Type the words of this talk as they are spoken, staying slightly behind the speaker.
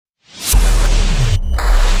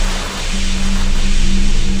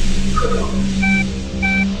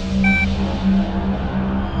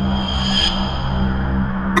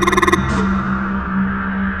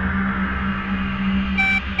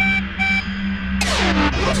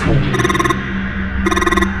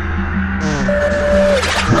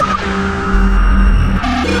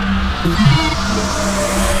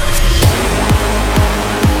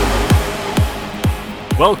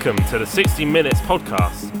Welcome to the 60 Minutes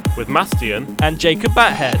podcast with Mastian and Jacob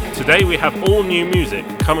Bathead. Today we have all new music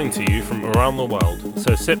coming to you from around the world,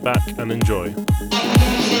 so sit back and enjoy. And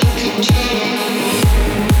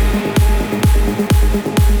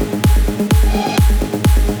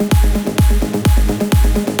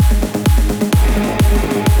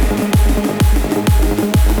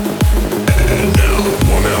now,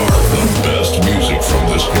 1 hour of the best music from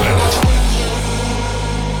this planet.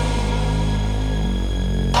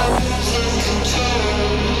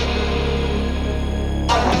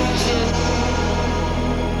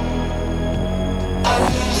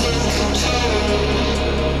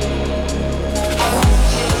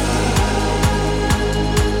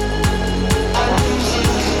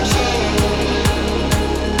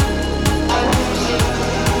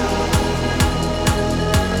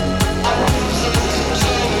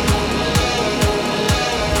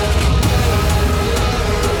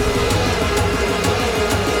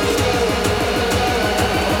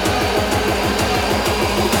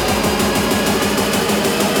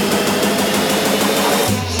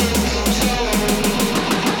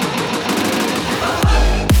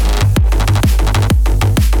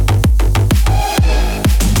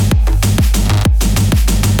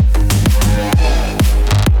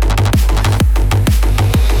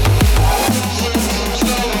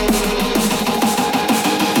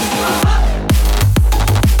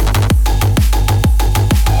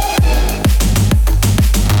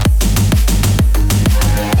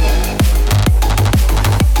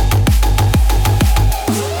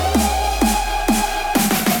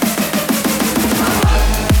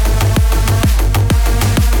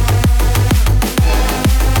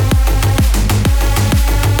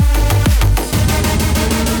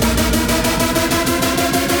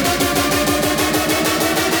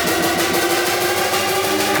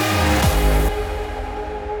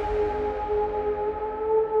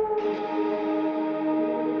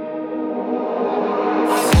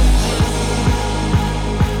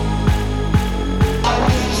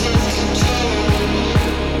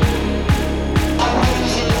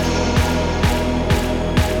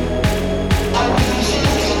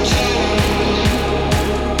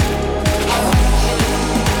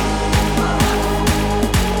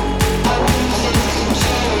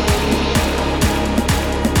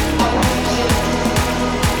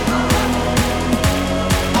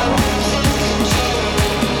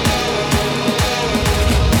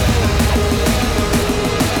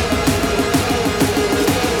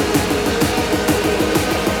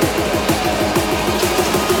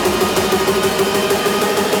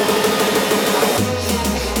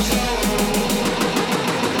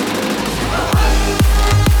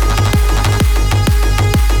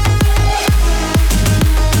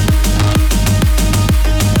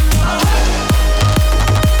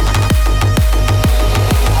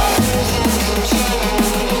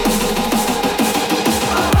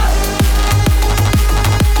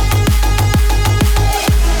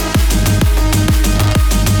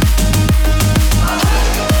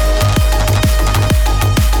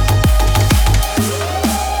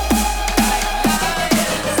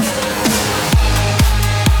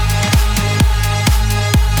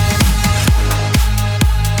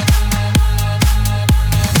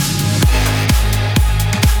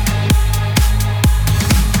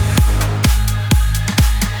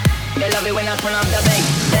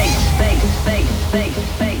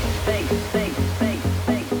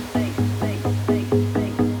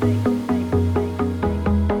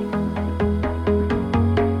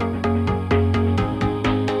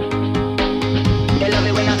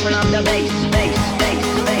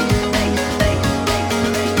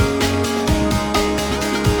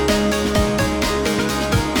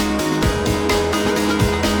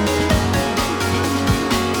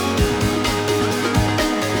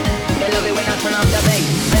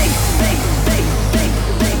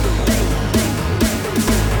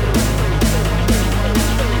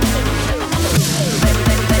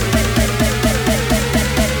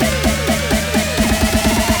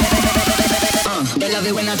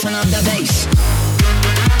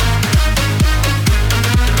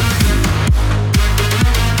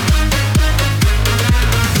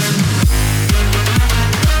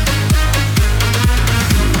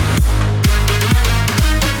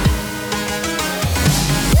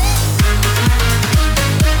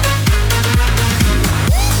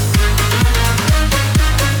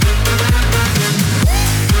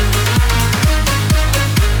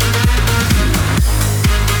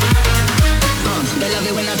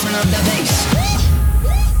 of the bass.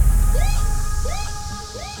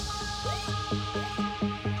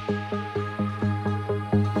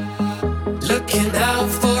 Looking out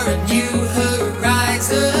for a new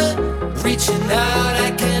horizon. Reaching out,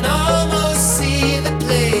 I can almost see the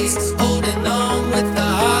place. Holding on with the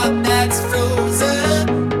heart that's frozen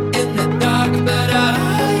in the dark, but I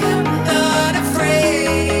am not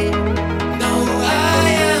afraid. No, I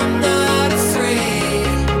am not afraid.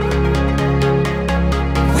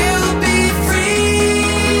 We'll be free,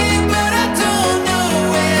 but I don't know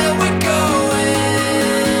where we're going.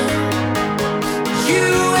 You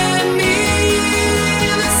and me,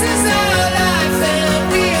 this is our life and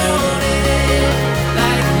we own it.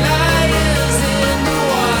 Like lions in the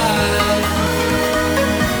wild.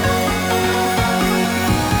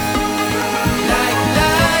 Like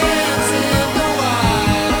lions in the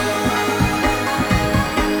wild.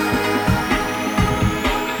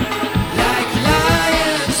 Like lions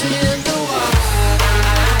in the wild. Like lions in the wild.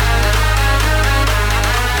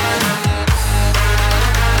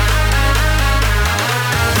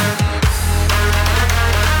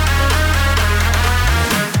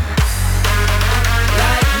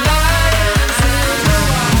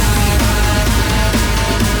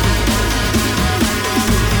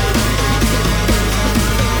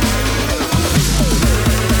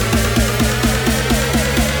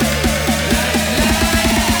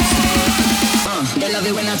 They love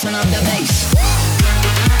it when I turn up the bass.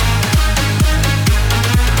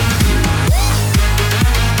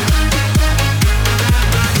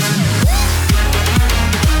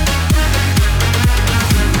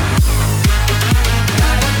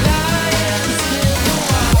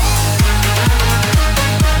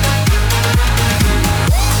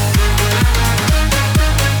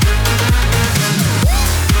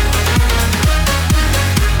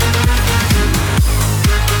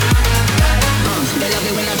 They love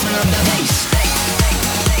it when I turn up the bass.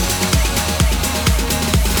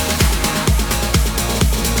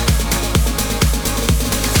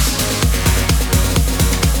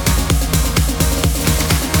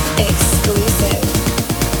 Exclusive.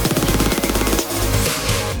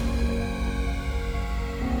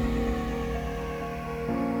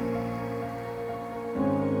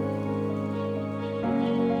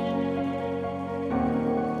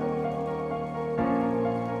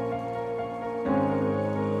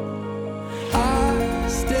 I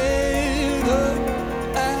stared up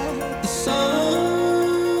at the sun,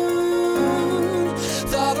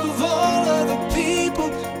 thought of all of the people,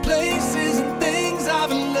 places, and things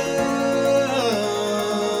I've learned.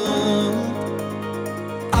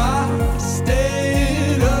 I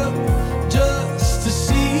stayed up just to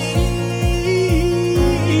see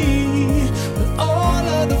with all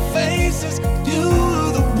of the faces, you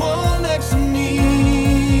were the one next to me.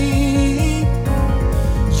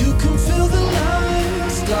 You can feel the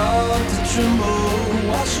lights start to tremble,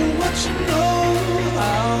 watching what you know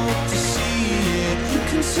out to see it. You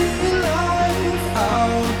can see life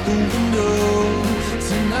out the window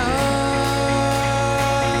tonight.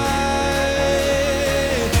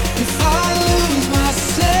 If I lose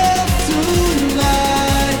myself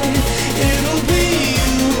tonight, it'll be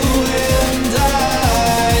you and I.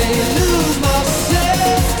 Lose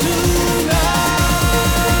myself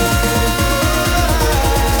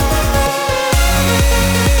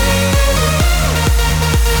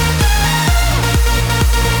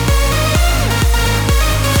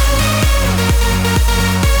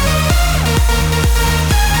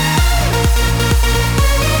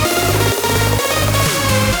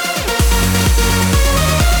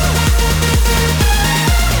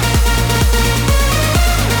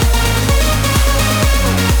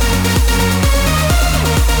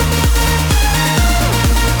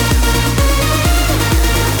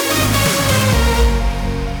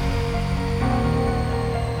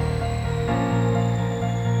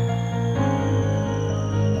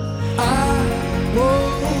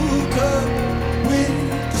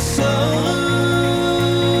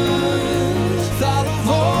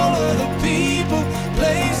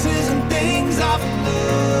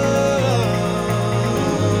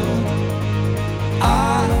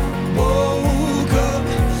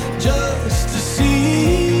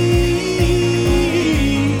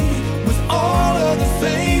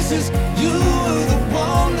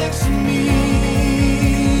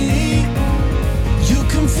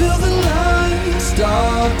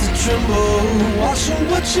start to tremble, watching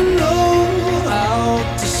what you know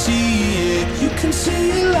out to see it. You can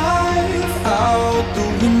see life out the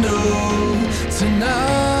window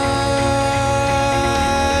tonight.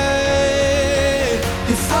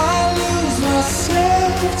 If I lose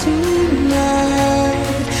myself tonight,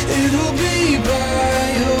 it'll be by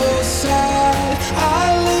your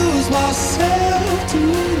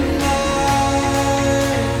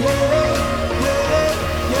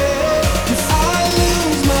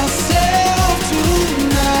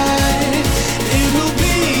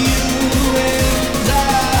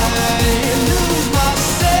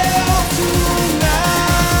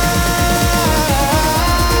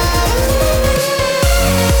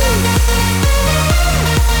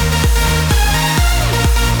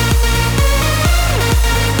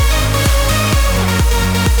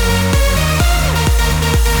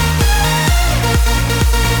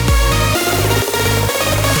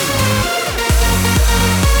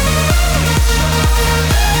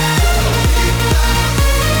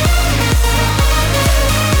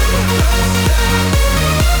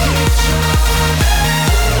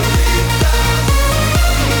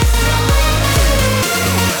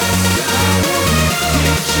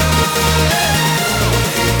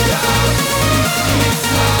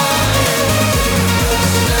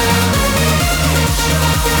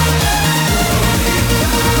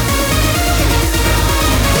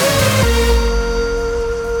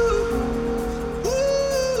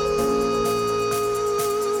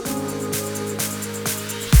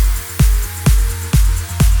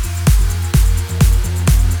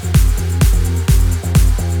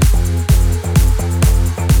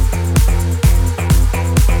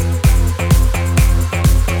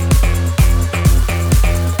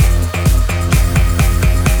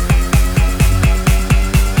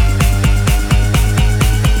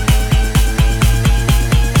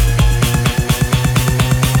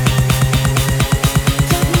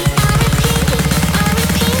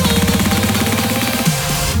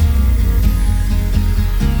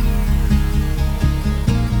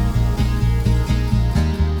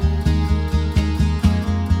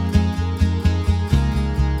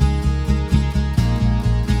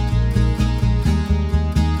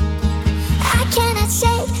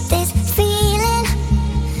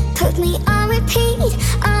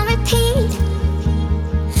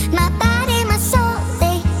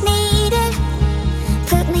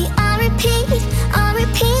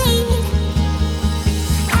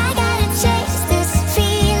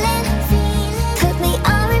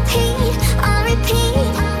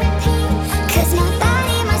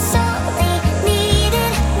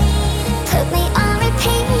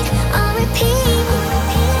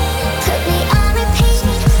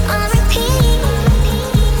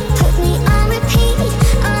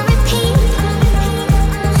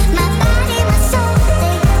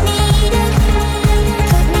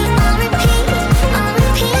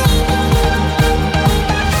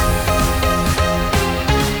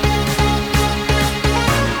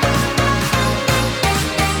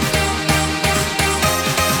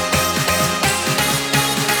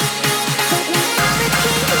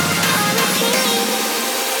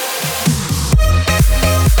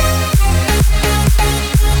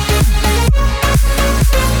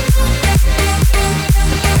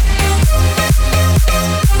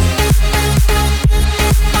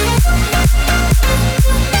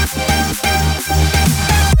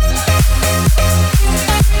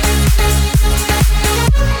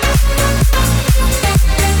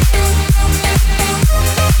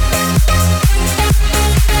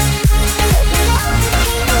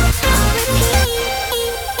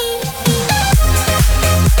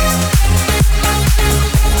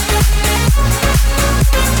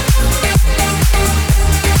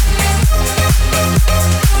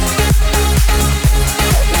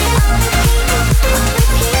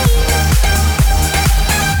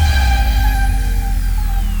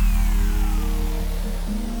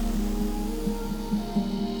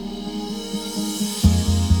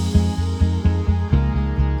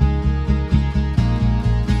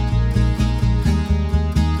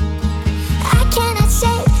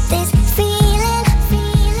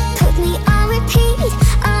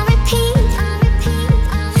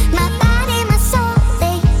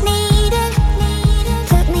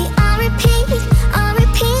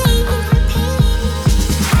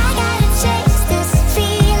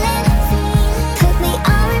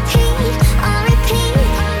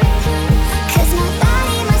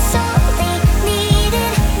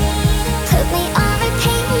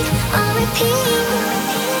Repeat.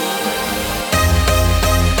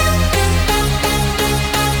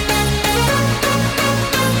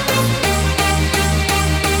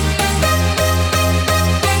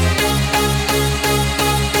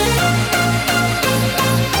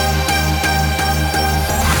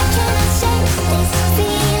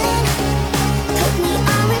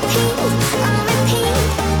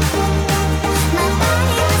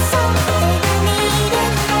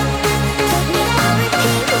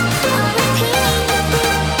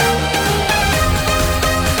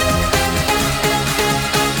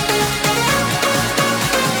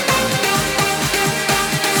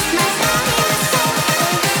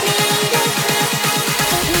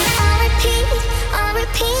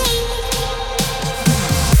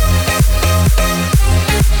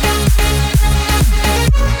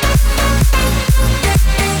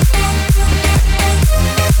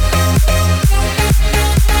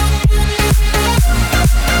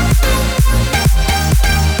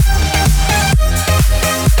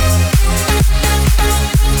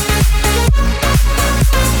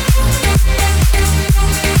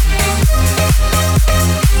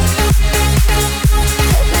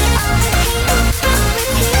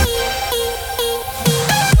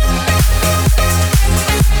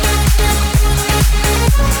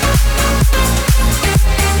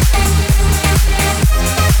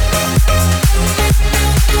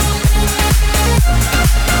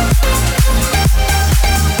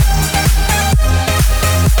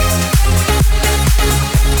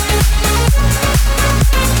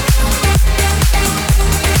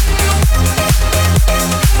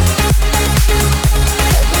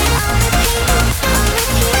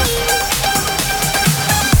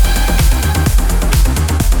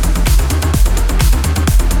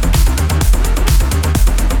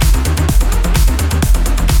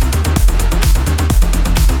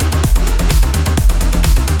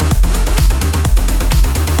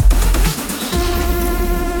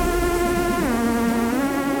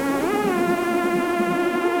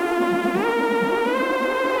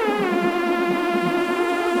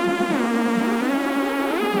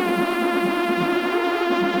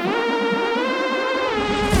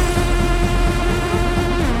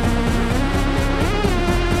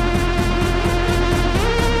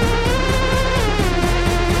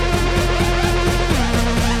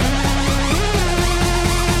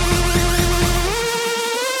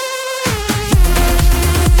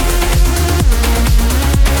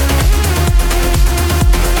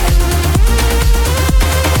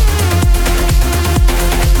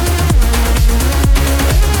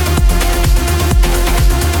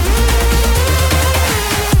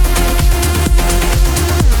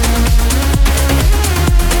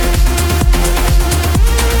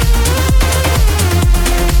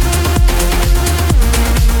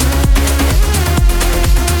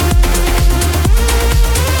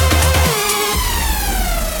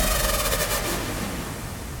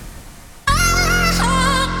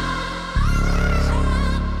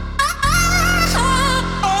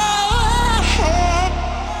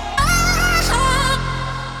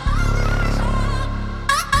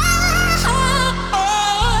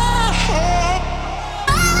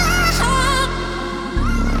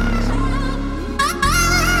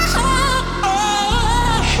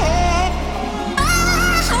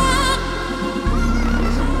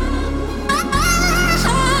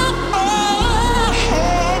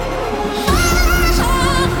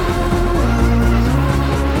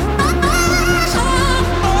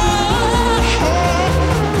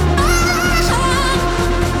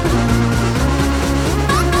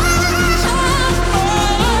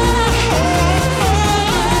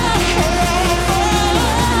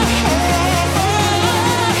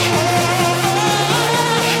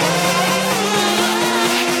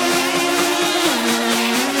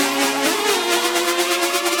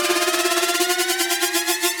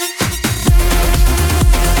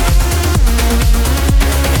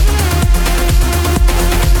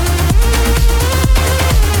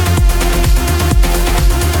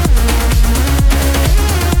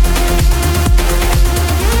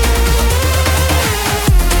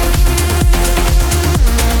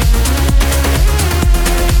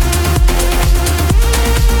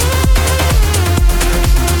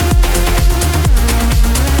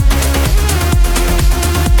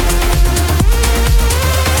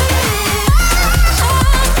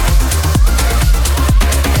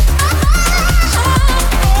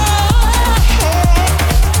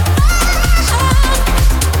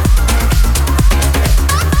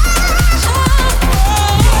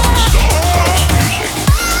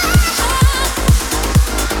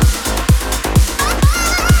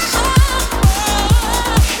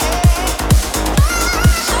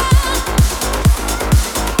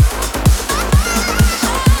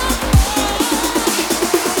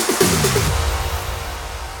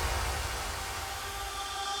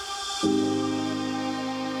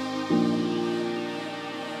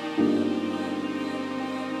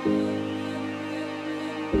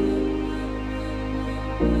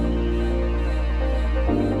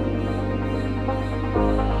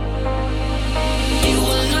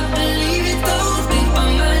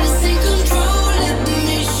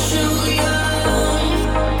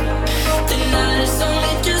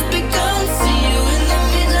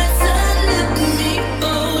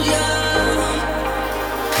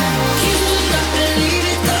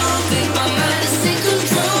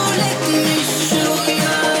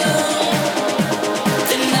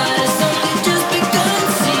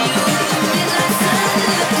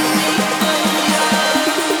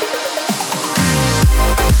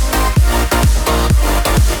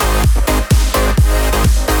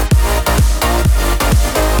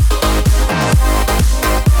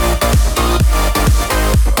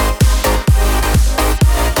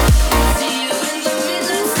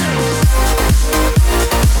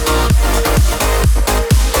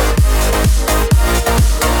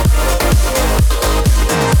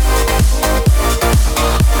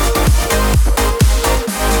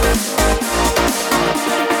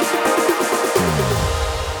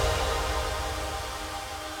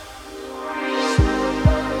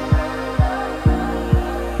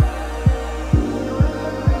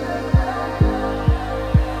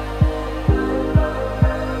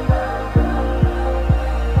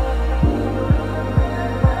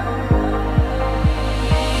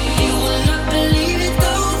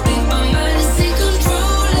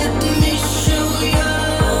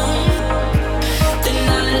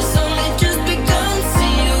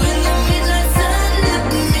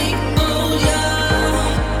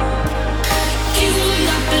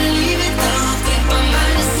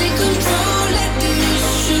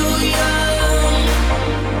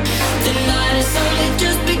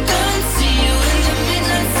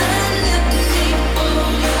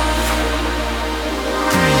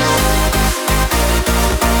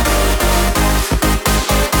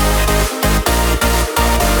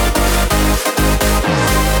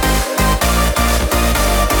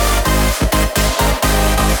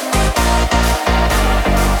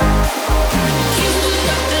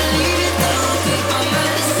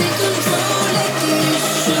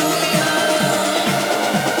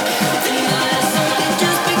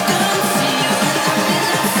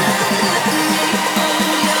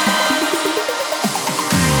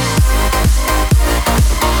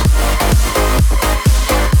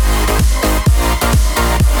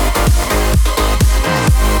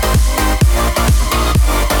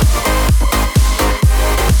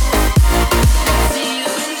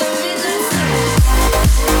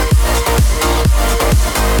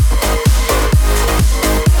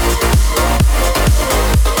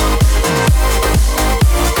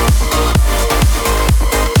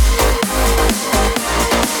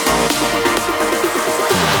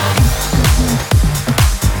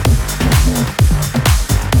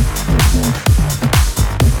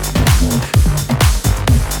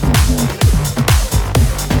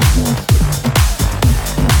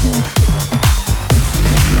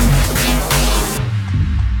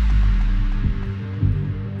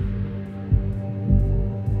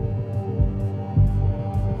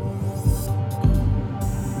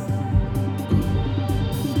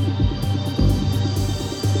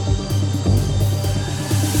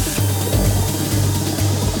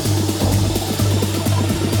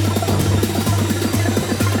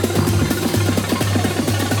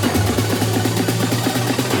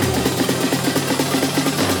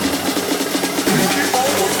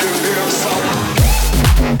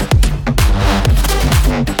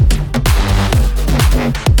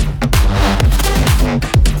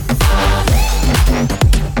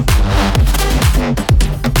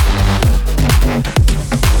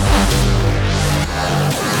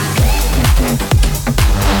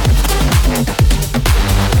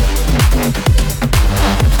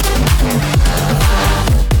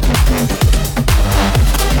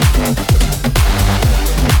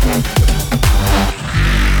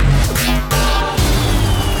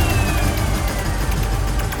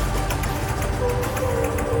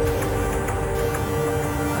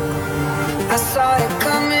 I saw it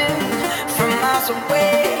coming from miles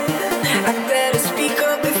away. I better speak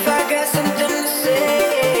up if I got something to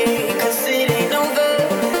say, 'cause it ain't over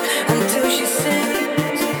until she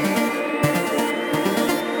sings.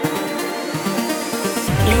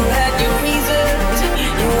 You had your reasons,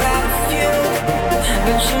 you had a few,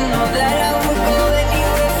 but you know that I would go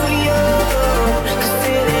anywhere for you, 'cause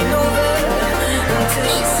it ain't over until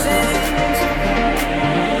she sings.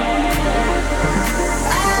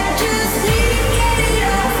 I just need to get it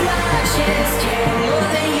off my chest, yeah, more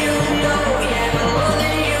than you know, yeah, more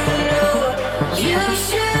than you know. You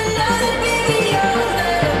should know that, baby, you're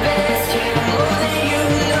the best, yeah, more than you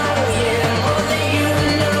know, yeah, more than you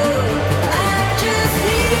know. I just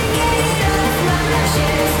need to get it off my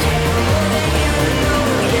chest, yeah, more than you know,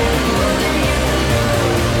 yeah, more than you know.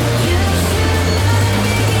 You should know that,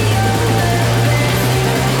 baby, you're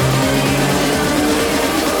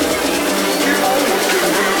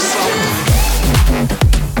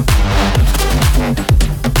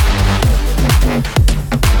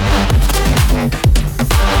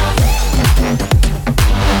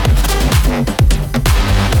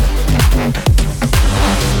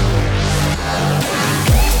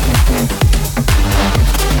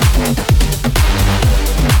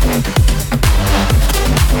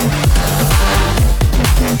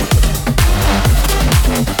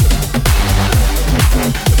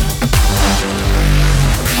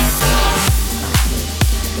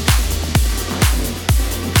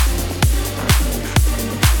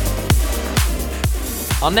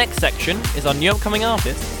Our next section is our new upcoming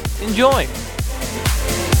artists. Enjoy!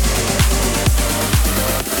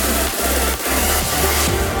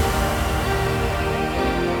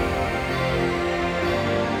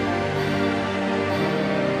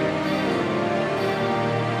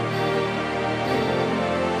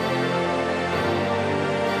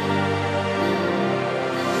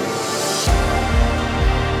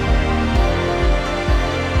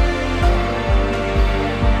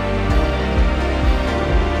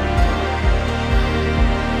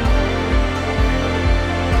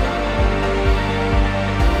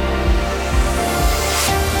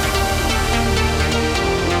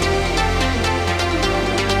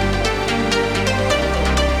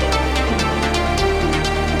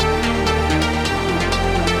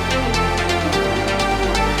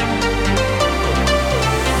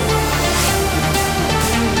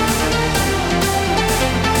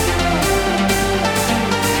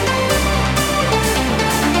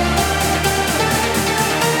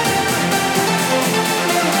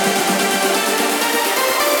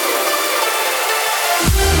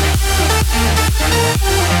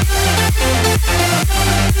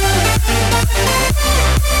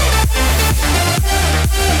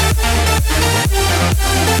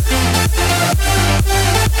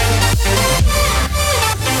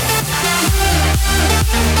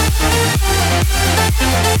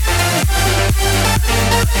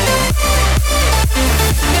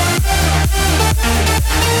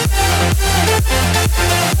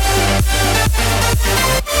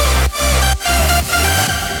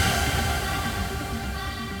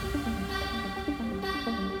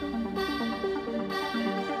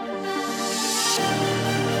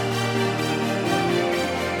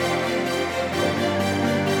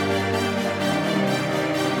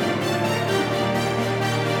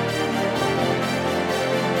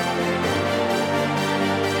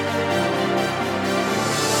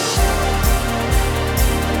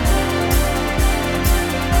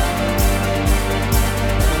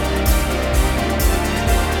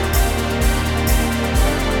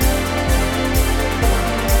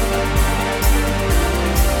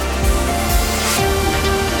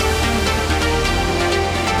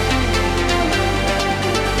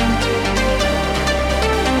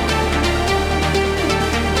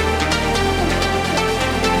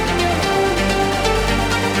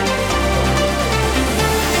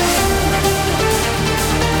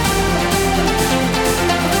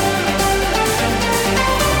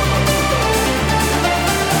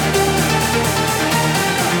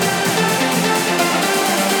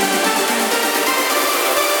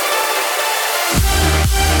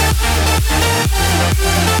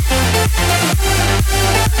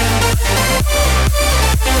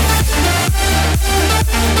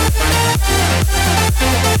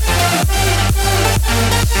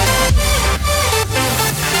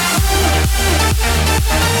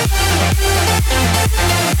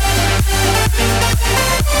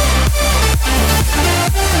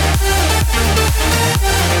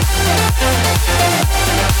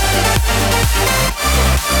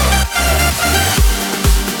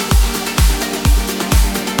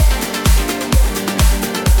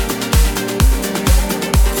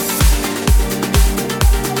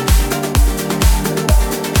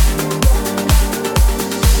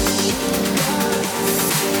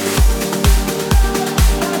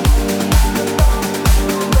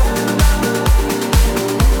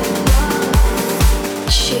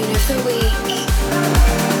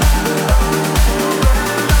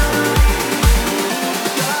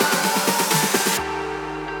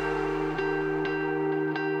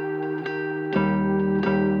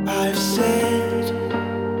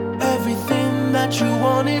 that you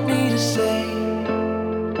wanted me to say.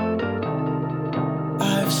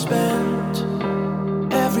 I've spent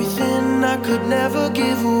everything I could never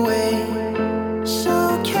give away.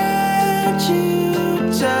 So can't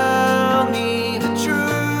you tell me the truth?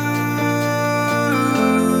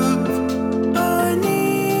 I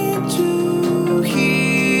need to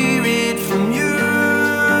hear it from you.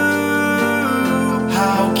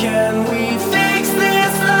 How can we fix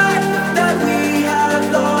this life that we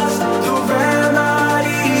have lost? The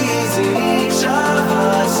remedies in each of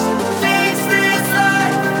us. Fix this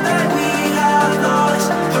life that we have lost.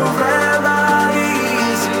 The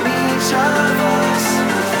remedies in each of us.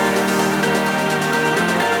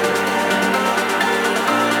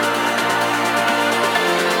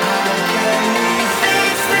 How can we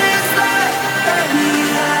fix this life that we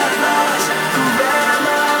have lost? The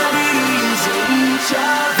remedies in each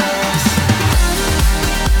of us.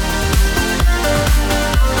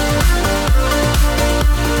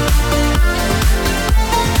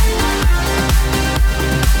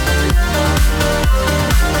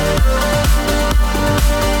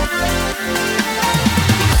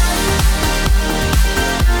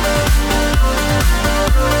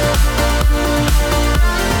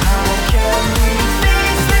 How can we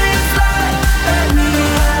fix this life that we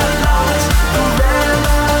have lost? The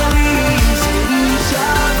remedies in each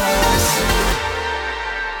of us.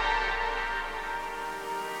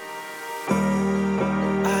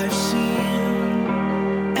 I've seen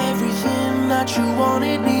everything that you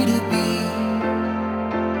wanted me to be.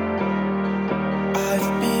 I've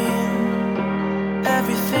been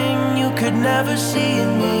everything you could never see in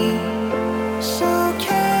me. So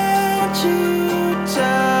can't you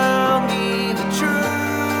tell me the truth?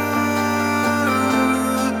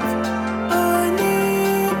 I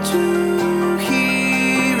need to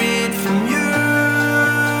hear it from you.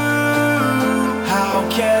 How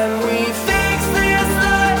can we fix this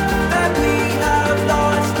life that we have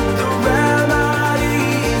lost? The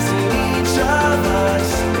remedies in each of us.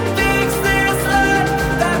 Fix this life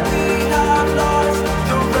that we have lost.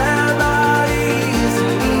 The remedies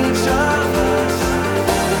in each of us.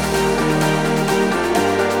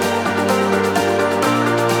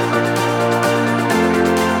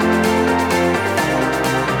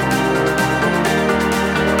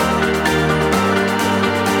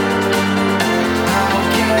 How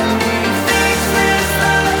can we fix this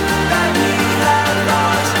life that we have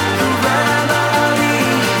lost? The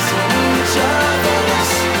remedies in each of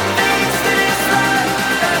us. Fix this life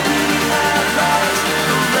that we have lost.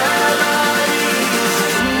 The remedies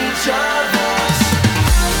in each of us.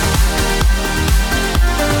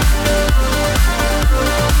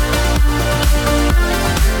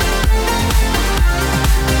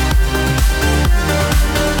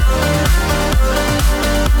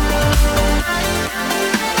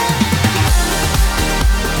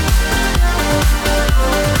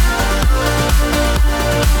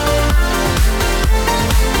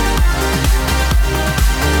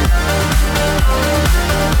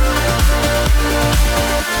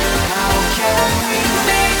 How can we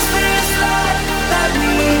fix this life that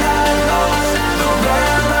we have lost? The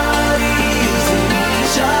remedies in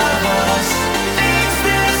each of us. Fix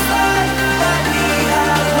this life that we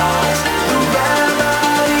have lost. The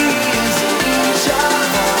remedies in each of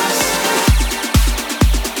us.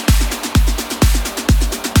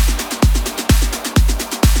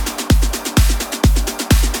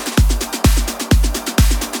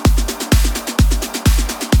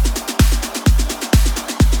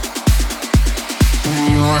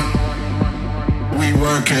 New York, we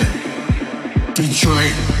work it.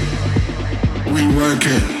 Detroit, we work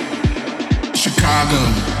it. Chicago,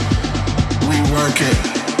 we work it.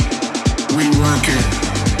 We work it.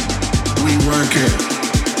 We work it.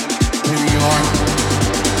 New York,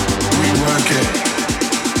 we work it.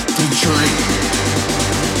 Detroit,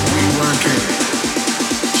 we work it.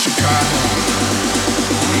 Chicago,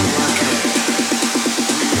 we work it.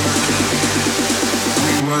 We work it.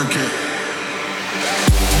 We work it.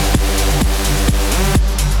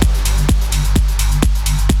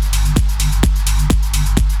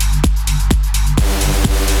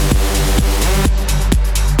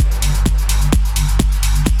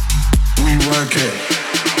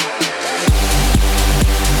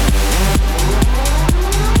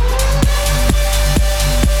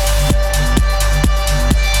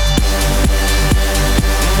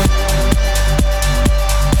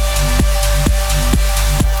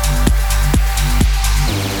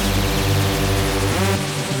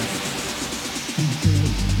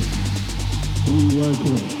 work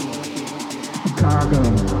it. Chicago,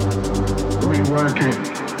 we work it.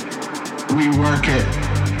 We work it.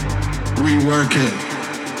 We work it.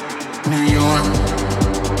 New York,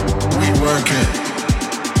 we work it.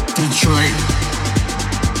 Detroit,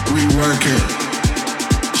 we work it.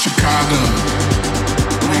 Chicago,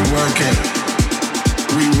 we work it.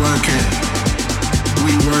 We work it.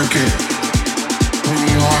 We work it. New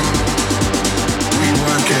York, we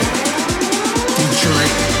work it.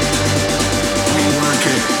 Detroit, we work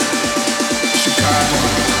it. Chicago,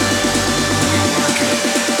 we work it.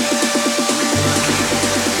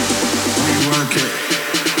 We work it.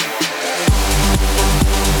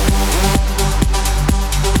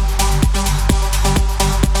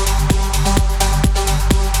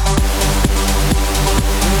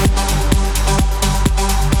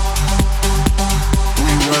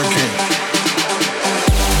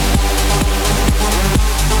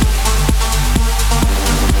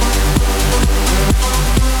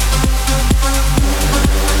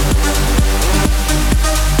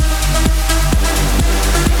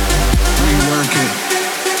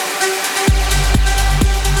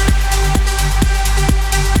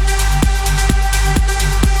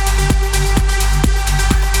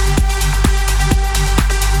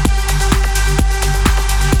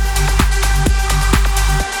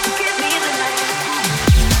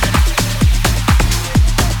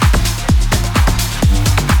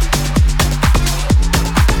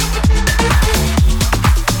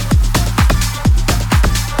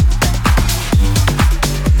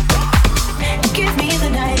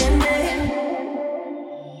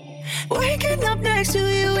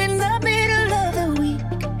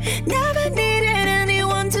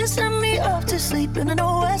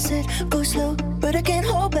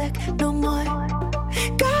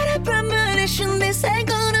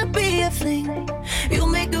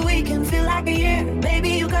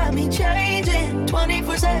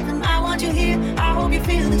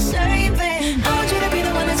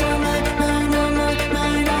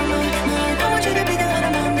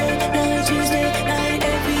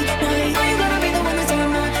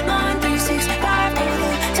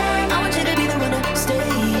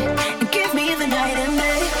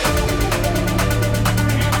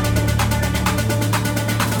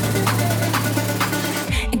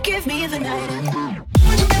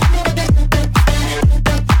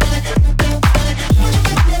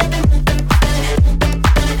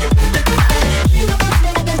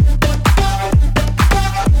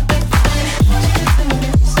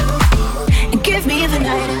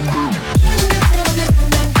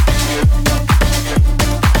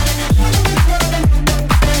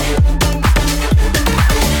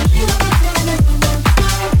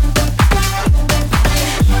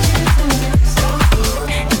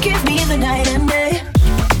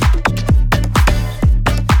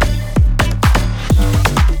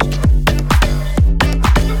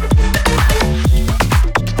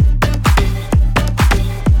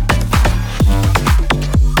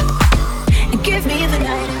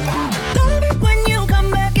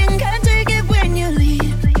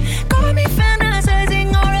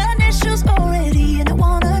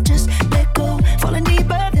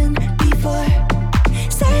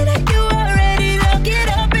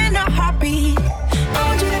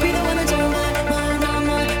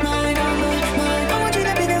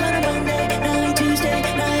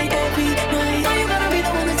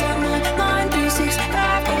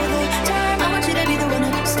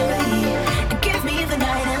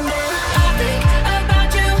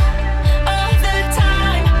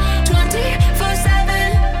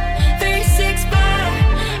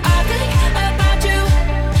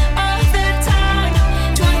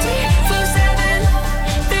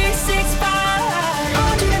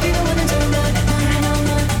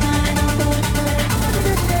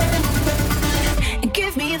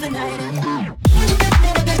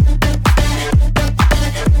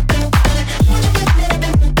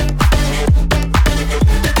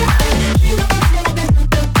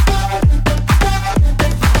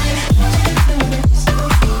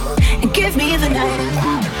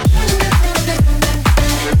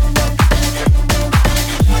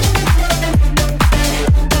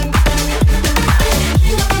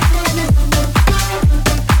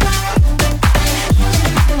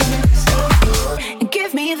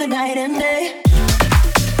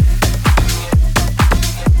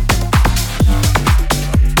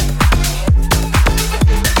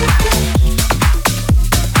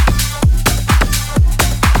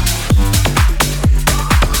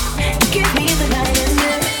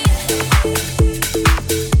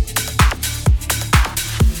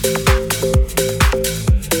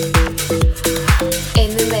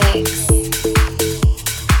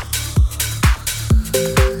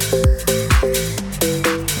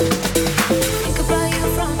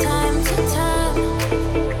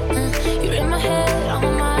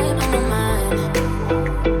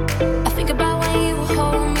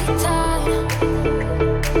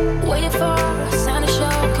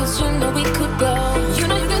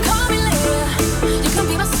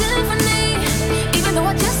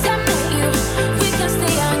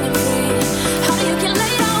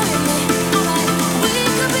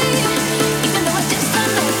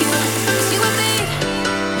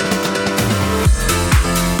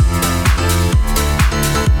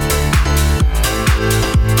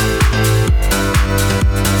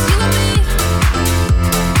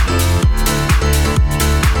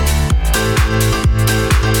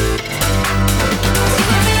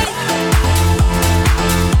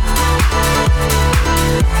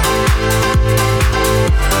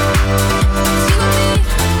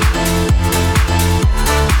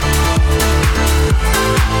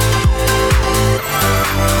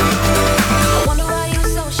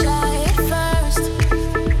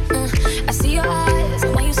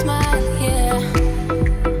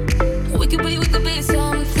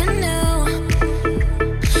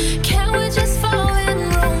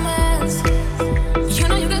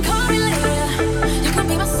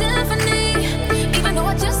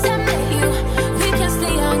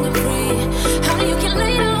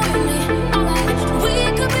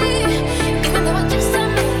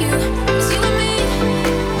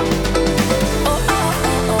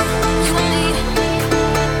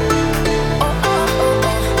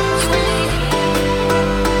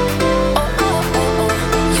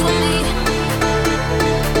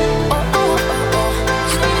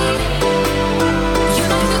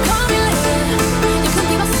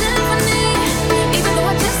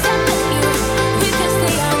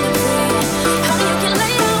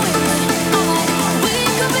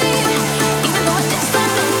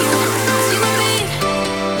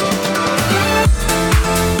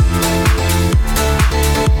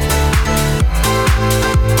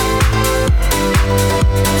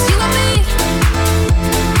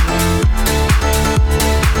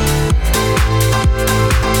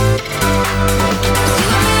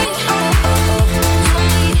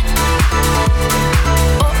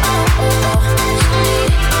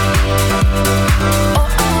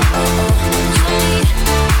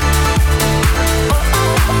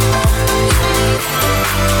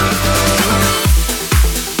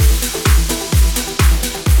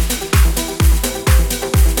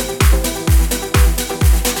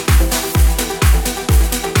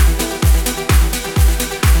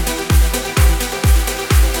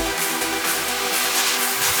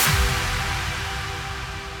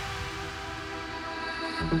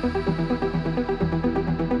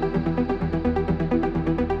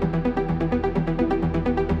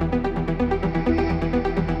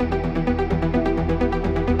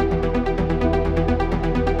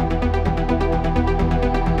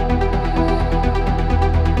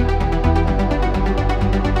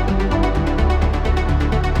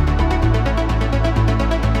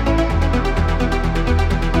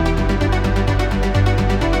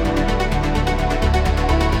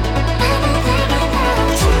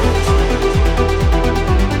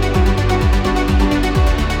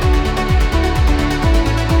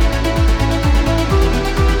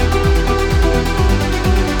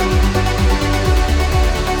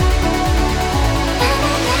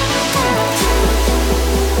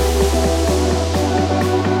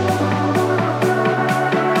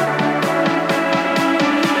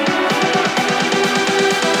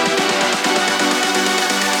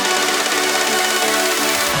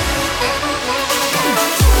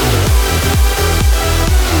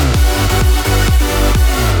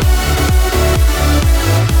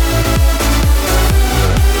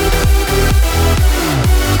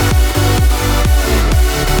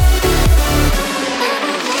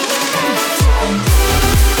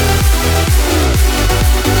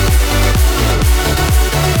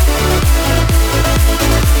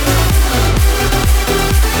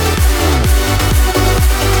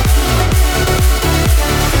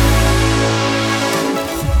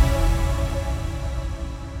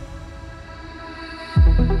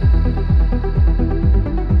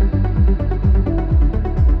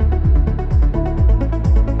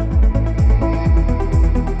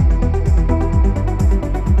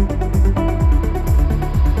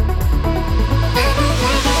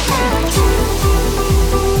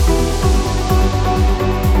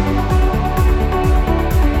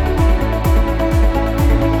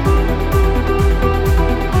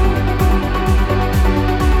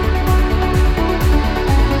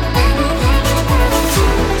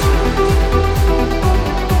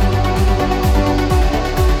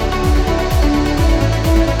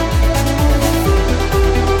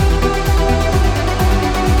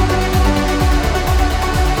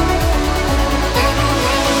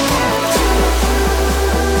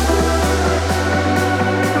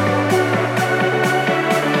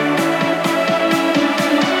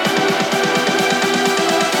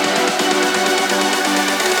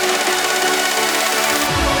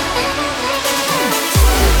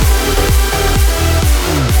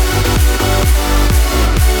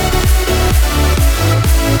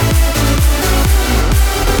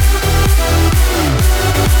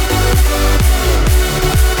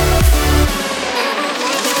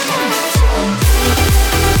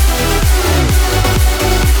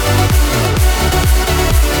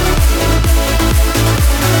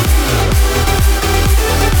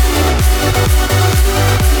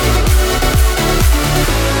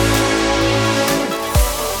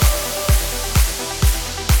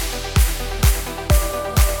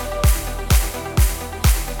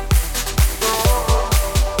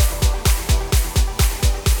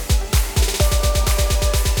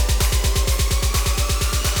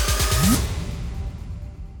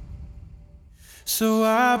 So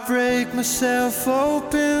I break myself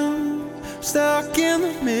open, stuck in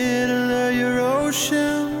the middle of your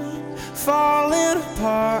ocean, falling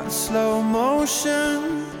apart in slow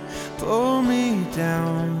motion, pull me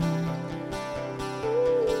down.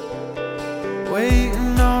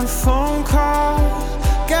 Waiting on a phone call,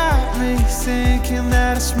 got me thinking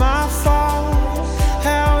that it's my fault.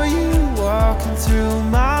 How are you walking through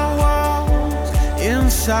my walls,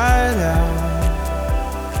 inside out?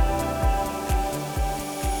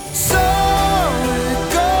 So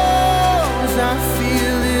it goes, I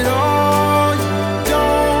feel it all. You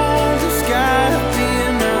don't, there's gotta be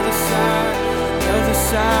another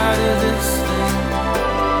side of this thing.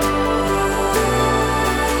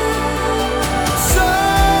 So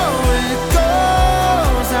it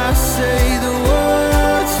goes, I say the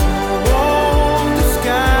words you won't. There's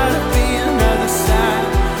gotta be another side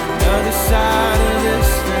of this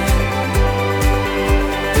thing.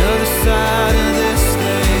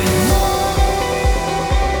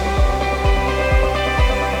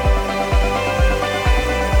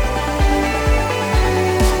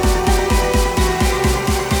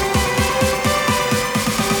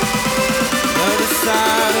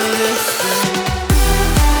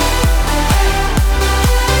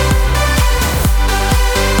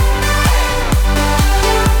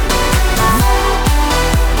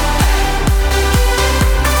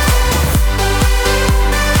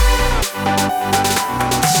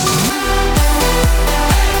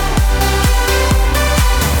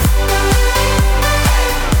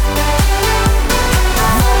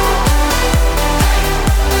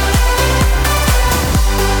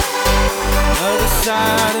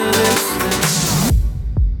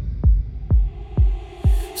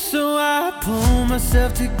 pull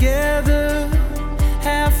myself together.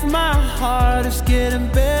 Half my heart is getting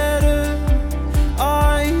better.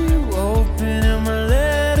 Are you opening my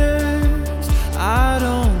letters? I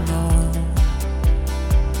don't know.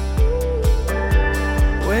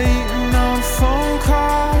 Waiting on a phone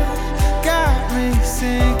call got me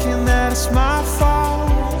thinking that it's my fault.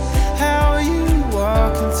 How are you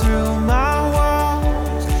walking through my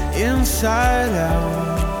walls inside out?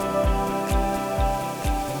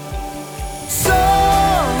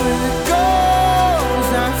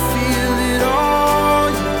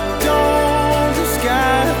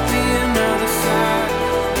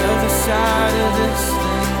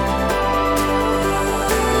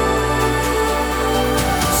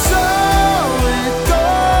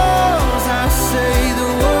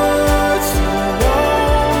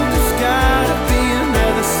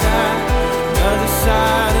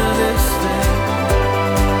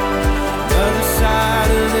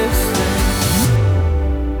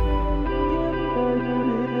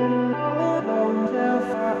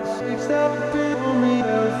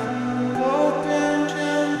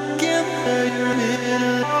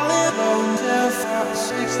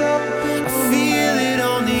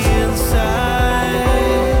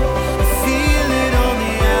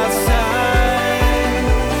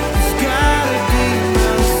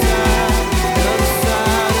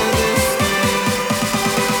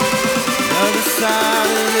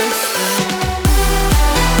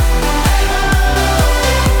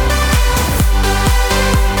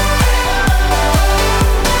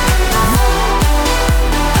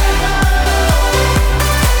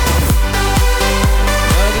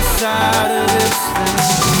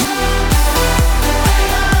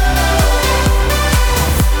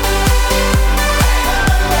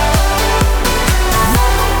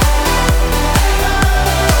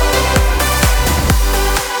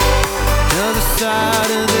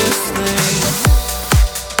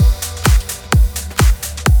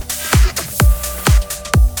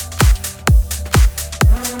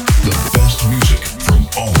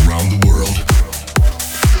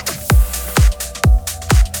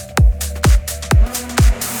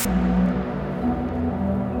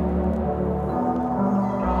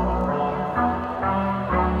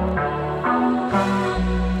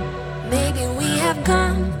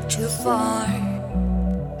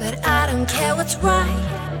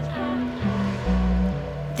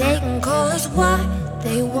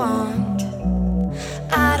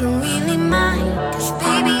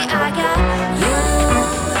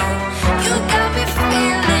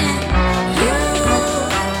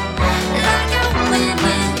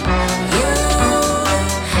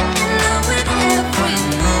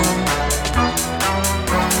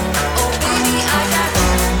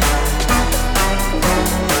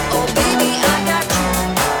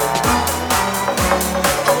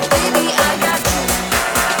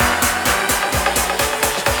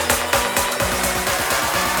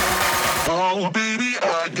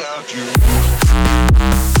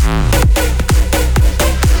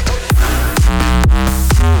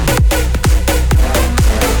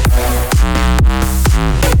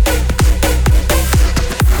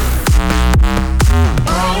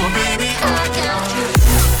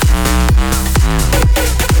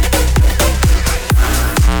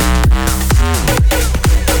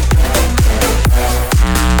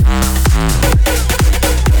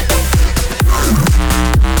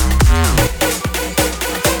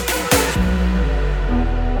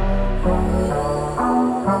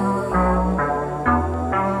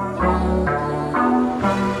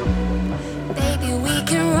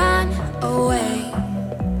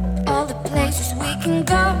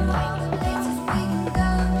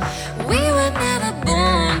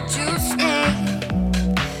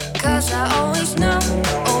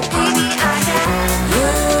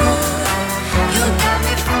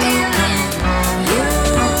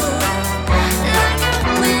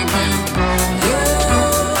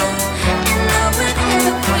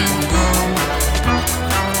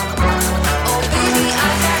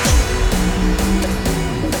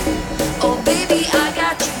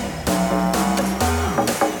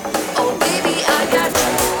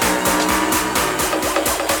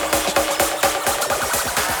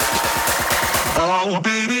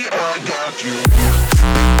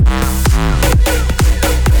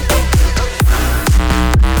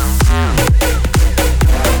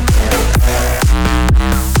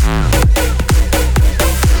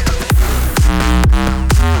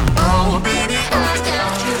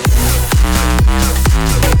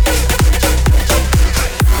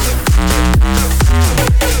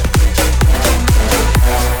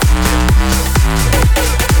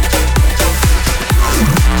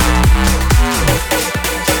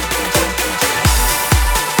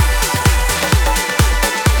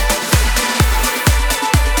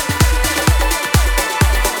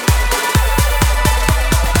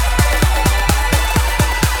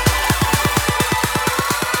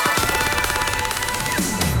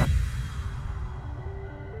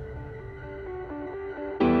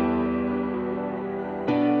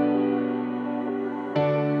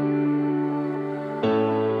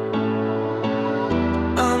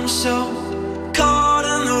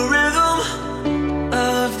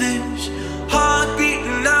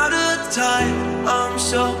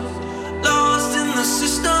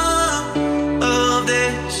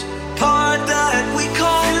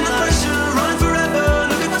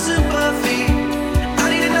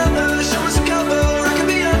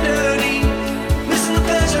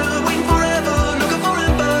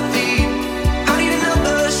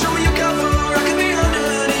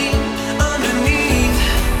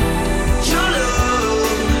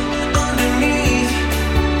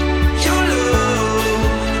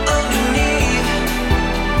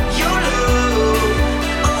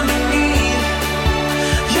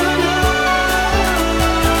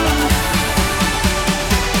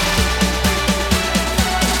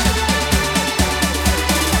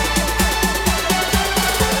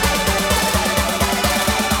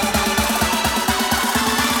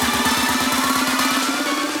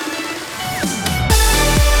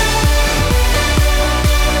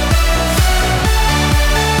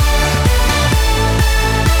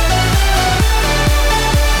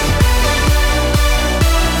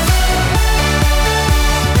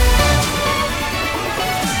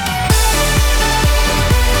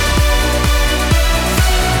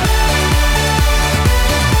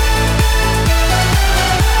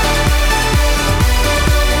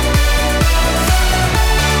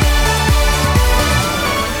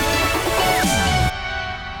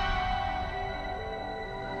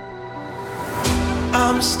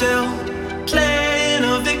 I'm still playing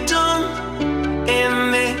a victim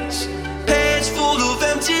in this page full of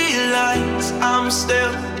empty lines. I'm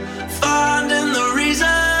still finding the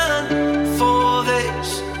reason for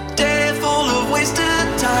this day full of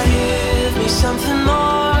wasted time. Give me something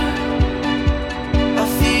more, I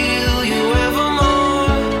feel you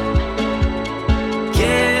evermore.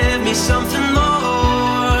 Give me something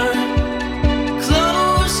more,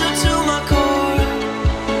 closer to my core.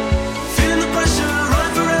 Feeling the pressure,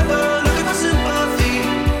 running forever, looking for sympathy.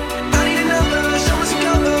 I need a number, show me some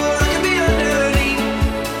cover, I can be underneath.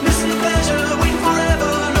 Missing the pleasure, waiting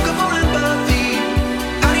forever, looking for empathy.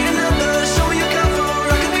 I need a number, show me your cover,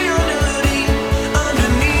 I can be underneath.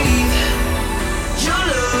 Underneath your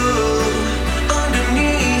love,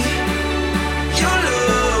 underneath your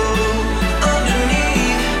love,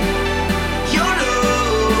 underneath your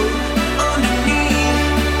love, underneath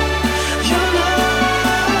your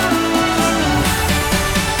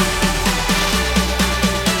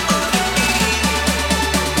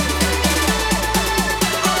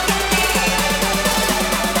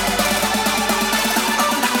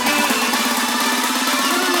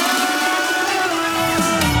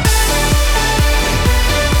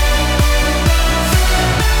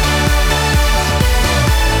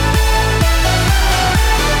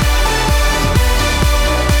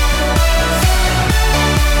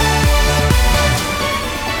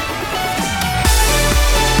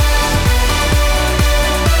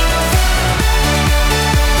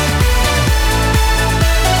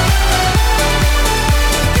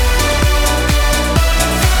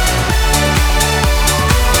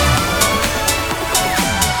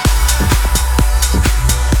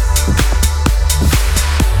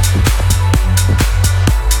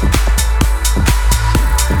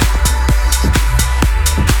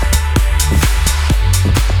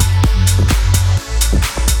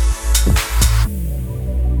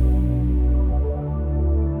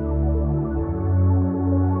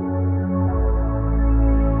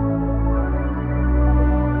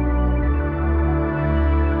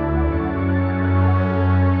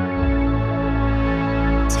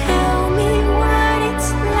Tell me what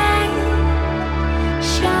it's like.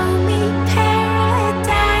 Show me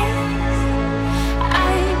paradise.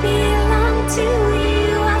 I belong to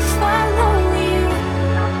you. I follow you.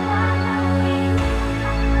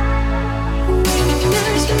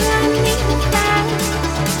 Winters running fast.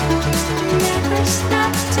 Never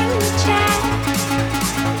stop to chat.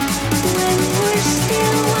 When we're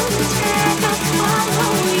still on track, I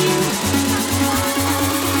follow you.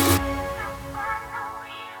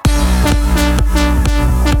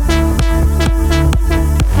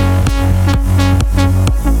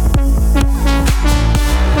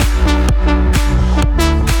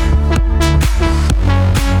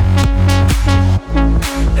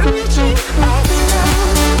 Reaching out reaching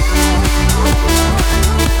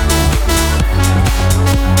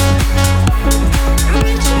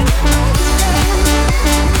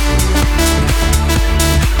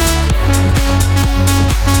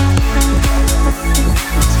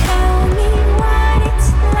Tell me what it's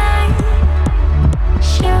like.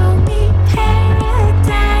 Show me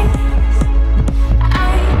paradise.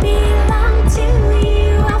 I belong to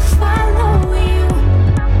you. I follow you.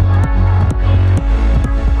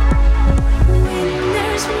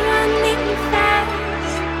 Winters running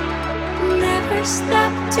fast. Never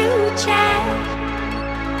stop to chat.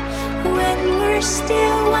 When we're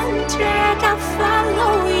still on track, I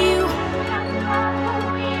follow you.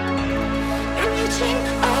 Reaching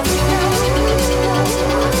out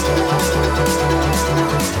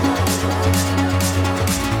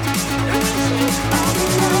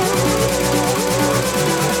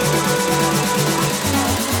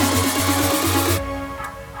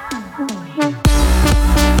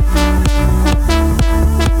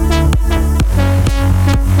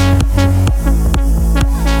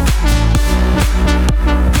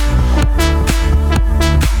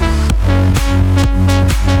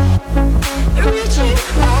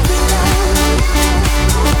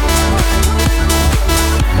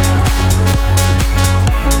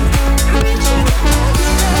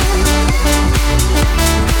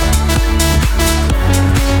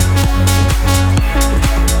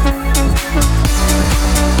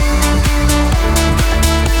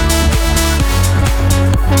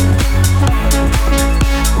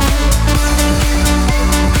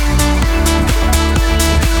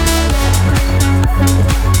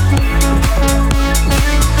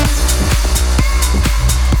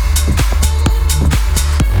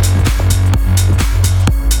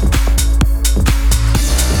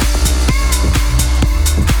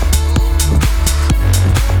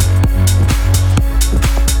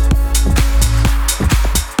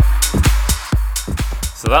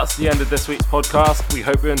that's the end of this week's podcast. We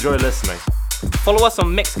hope you enjoy listening. Follow us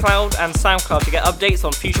on Mixcloud and SoundCloud to get updates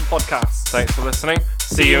on future podcasts. Thanks for listening.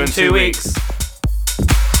 See you in 2 weeks.